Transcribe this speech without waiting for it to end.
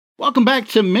Welcome back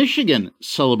to Michigan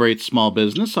Celebrate Small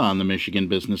Business on the Michigan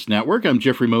Business Network. I'm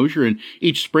Jeffrey Mosier, and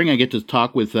each spring I get to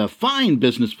talk with fine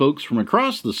business folks from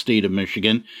across the state of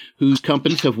Michigan whose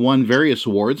companies have won various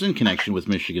awards in connection with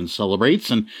Michigan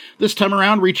Celebrates. And this time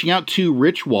around, reaching out to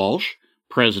Rich Walsh,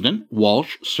 President,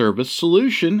 Walsh Service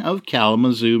Solution of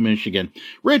Kalamazoo, Michigan.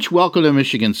 Rich, welcome to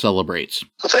Michigan Celebrates.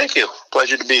 Well, thank you.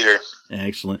 Pleasure to be here.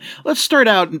 Excellent. Let's start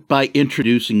out by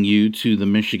introducing you to the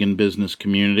Michigan business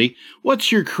community.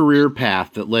 What's your career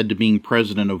path that led to being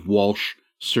president of Walsh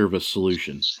Service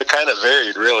Solutions? It kind of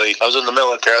varied, really. I was in the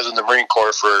military. I was in the Marine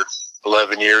Corps for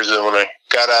 11 years, and when I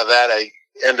got out of that, I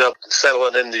ended up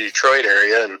settling in the Detroit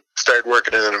area and started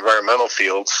working in environmental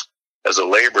fields as a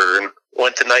laborer, and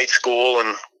went to night school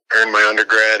and earned my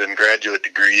undergrad and graduate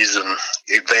degrees and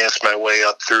advanced my way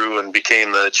up through and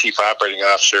became the chief operating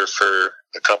officer for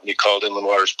a company called Inland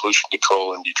Waters Pollution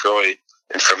Control in Detroit.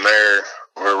 And from there,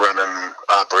 we're running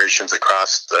operations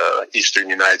across the eastern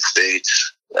United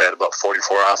States. I had about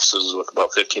 44 offices with about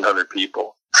 1,500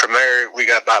 people. From there, we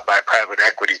got bought by a private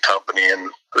equity company, and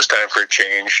it was time for a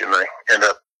change, and I ended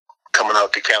up coming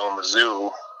out to Kalamazoo.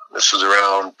 This was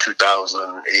around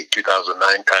 2008,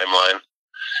 2009 timeline,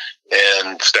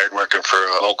 and started working for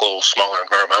a local smaller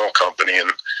environmental company.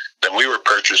 And then we were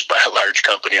purchased by a large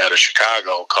company out of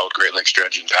Chicago called Great Lakes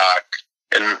Dredge and Dock,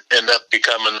 and ended up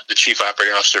becoming the chief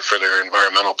operating officer for their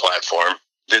environmental platform.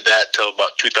 Did that till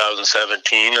about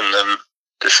 2017, and then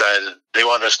decided they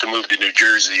wanted us to move to New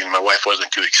Jersey, and my wife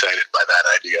wasn't too excited by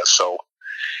that idea. So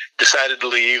decided to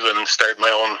leave and start my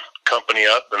own company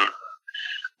up, and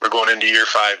we're going into year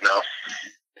 5 now.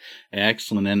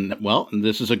 Excellent. And, well,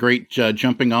 this is a great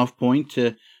jumping off point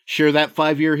to share that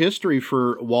 5-year history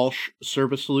for Walsh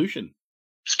Service Solution.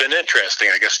 It's been interesting.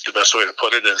 I guess the best way to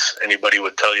put it is anybody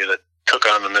would tell you that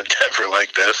took on an endeavor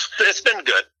like this. It's been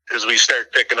good. As we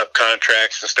start picking up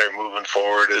contracts and start moving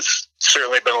forward, it's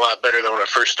certainly been a lot better than when I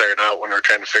first started out, when we were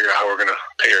trying to figure out how we're going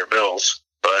to pay our bills.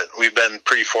 But we've been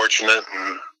pretty fortunate,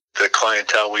 and the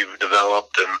clientele we've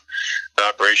developed and the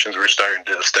operations we're starting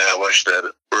to establish,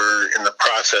 that we're in the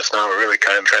process now. We're really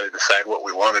kind of trying to decide what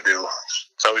we want to do.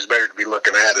 It's always better to be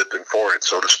looking at it than for it,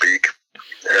 so to speak.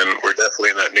 And we're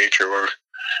definitely in that nature where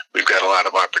we've got a lot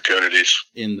of opportunities.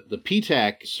 In the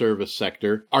PTAC service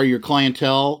sector, are your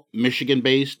clientele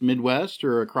Michigan-based, Midwest,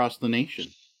 or across the nation?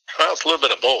 Well, it's a little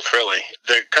bit of both, really.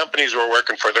 The companies we're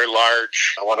working for, they're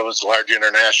large. One of them is a large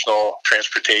international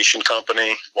transportation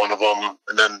company, one of them,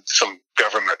 and then some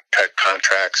government type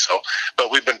contracts. But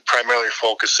we've been primarily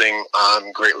focusing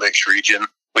on Great Lakes region.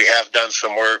 We have done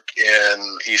some work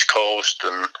in East Coast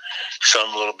and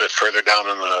some a little bit further down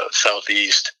in the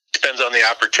Southeast. Depends on the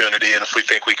opportunity, and if we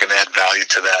think we can add value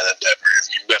to that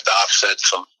endeavor. We have to offset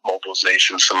some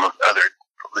mobilization, some other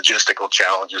logistical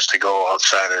challenges to go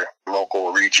outside our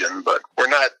local region, but we're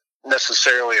not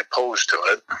necessarily opposed to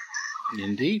it.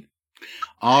 Indeed.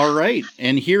 All right.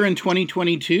 And here in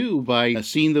 2022, by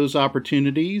seeing those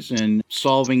opportunities and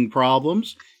solving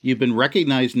problems, you've been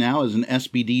recognized now as an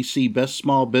SBDC Best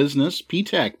Small Business,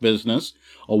 PTAC Business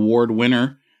Award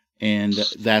winner, and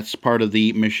that's part of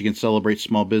the Michigan Celebrate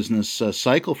Small Business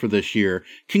cycle for this year.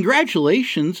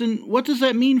 Congratulations, and what does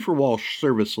that mean for Walsh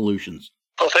Service Solutions?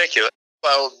 Oh, thank you.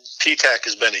 Well, PTAC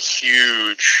has been a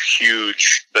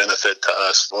huge benefit to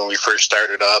us when we first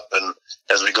started up, and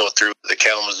as we go through the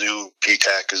Kalamazoo,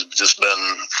 PTAC has just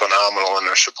been phenomenal in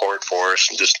their support for us,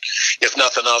 and just, if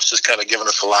nothing else, just kind of giving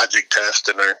us a logic test,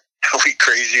 and are we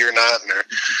crazy or not, and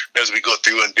as we go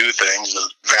through and do things,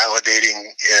 and validating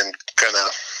and kind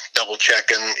of double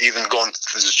checking, even going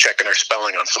just checking our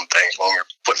spelling on some things when we're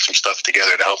putting some stuff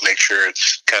together to help make sure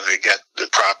it's kind of get the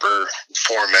proper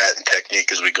format and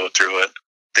technique as we go through it.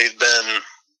 They've been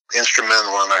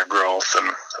instrumental in our growth and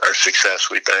our success,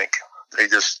 we think. They've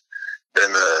just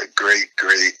been a great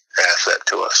asset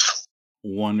to us.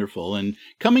 Wonderful. And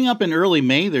coming up in early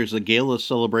May, there's a gala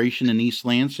celebration in East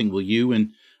Lansing. Will you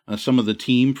and some of the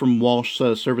team from Walsh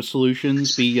Service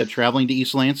Solutions be traveling to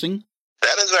East Lansing?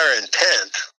 That is our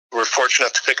intent. We're fortunate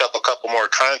enough to pick up a couple more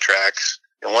contracts,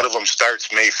 and one of them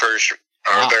starts May 1st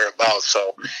or thereabouts,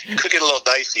 so it could get a little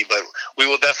dicey, but we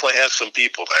will definitely have some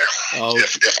people there. Oh.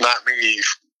 If not me,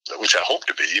 which I hope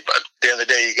to be, but at the end of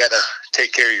the day, you got to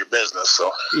take care of your business. So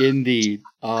Indeed.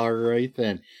 All right,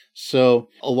 then. So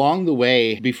along the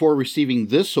way, before receiving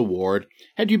this award,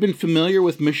 had you been familiar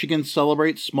with Michigan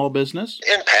Celebrate Small Business?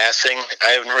 In passing,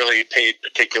 I haven't really paid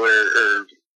particular or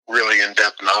really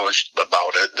in-depth knowledge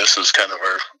about it. This is kind of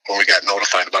when we got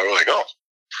notified about it, we're like, oh,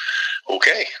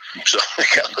 Okay. So I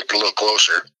got to look a little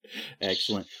closer.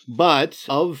 Excellent. But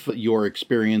of your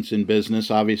experience in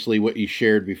business, obviously what you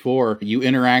shared before, you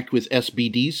interact with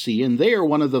SBDC, and they are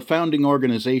one of the founding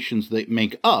organizations that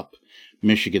make up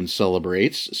Michigan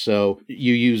Celebrates. So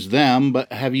you use them,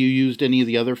 but have you used any of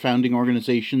the other founding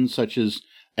organizations such as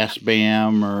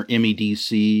SBAM or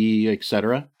MEDC,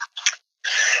 etc.?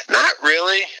 Not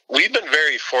really. We've been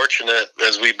very fortunate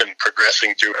as we've been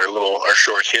progressing through our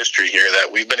short history here that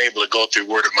we've been able to go through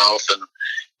word of mouth and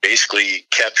basically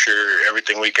capture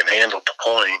everything we can handle to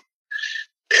point.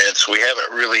 And so we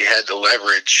haven't really had to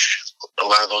leverage a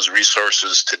lot of those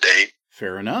resources to date.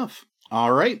 Fair enough.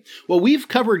 All right. Well, we've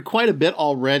covered quite a bit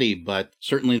already, but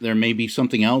certainly there may be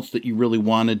something else that you really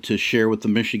wanted to share with the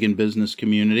Michigan business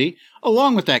community,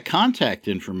 along with that contact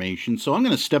information. So I'm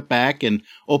going to step back and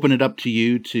open it up to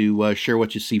you to share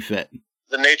what you see fit.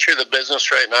 The nature of the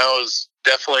business right now is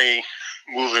definitely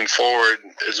moving forward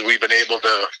as we've been able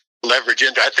to leverage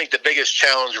into. I think the biggest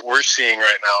challenge we're seeing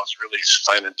right now is really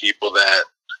finding people that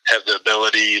have the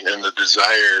ability and the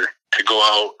desire to go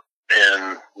out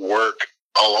and work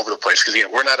all over the place. Because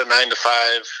again, we're not a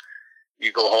 9-to-5,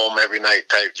 you go home every night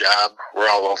type job. We're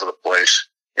all over the place.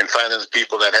 And finding the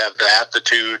people that have the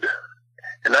aptitude,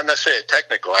 and not necessarily a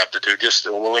technical aptitude, just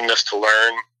the willingness to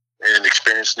learn and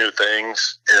experience new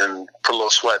things and put a little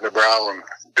sweat in their brow and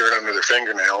dirt under their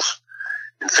fingernails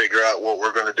and figure out what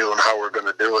we're going to do and how we're going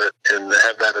to do it, and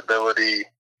have that ability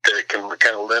that can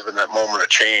kind of live in that moment of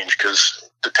change. Because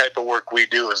the type of work we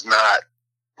do is not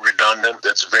redundant.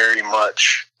 That's very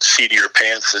much seat of your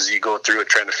pants as you go through it,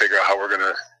 trying to figure out how we're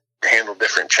going to handle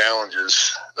different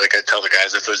challenges. Like I tell the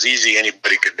guys, if it was easy,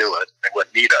 anybody could do it. They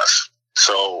wouldn't need us.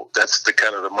 So that's the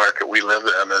kind of the market we live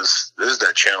in, is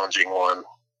that challenging one.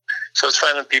 So it's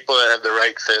finding people that have the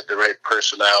right fit, the right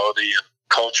personality and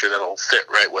culture that'll fit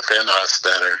right within us,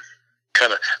 that are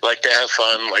kind of like to have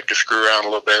fun, like to screw around a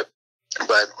little bit.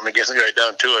 But when it gets right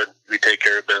down to it, we take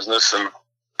care of business and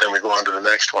then we go on to the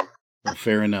next one. Well,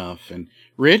 fair enough. And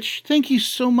Rich, thank you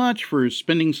so much for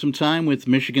spending some time with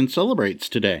Michigan Celebrates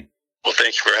today. Well,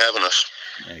 thank you for having us.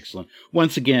 Excellent.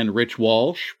 Once again, Rich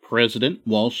Walsh, President,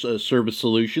 Walsh Service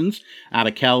Solutions, out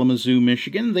of Kalamazoo,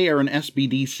 Michigan. They are an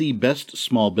SBDC Best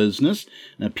Small Business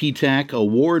and a PTAC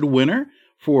Award winner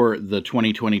for the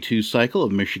 2022 cycle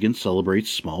of Michigan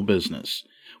Celebrates Small Business.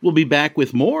 We'll be back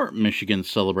with more Michigan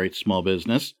Celebrates Small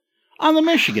Business on the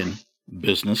Michigan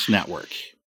Business Network.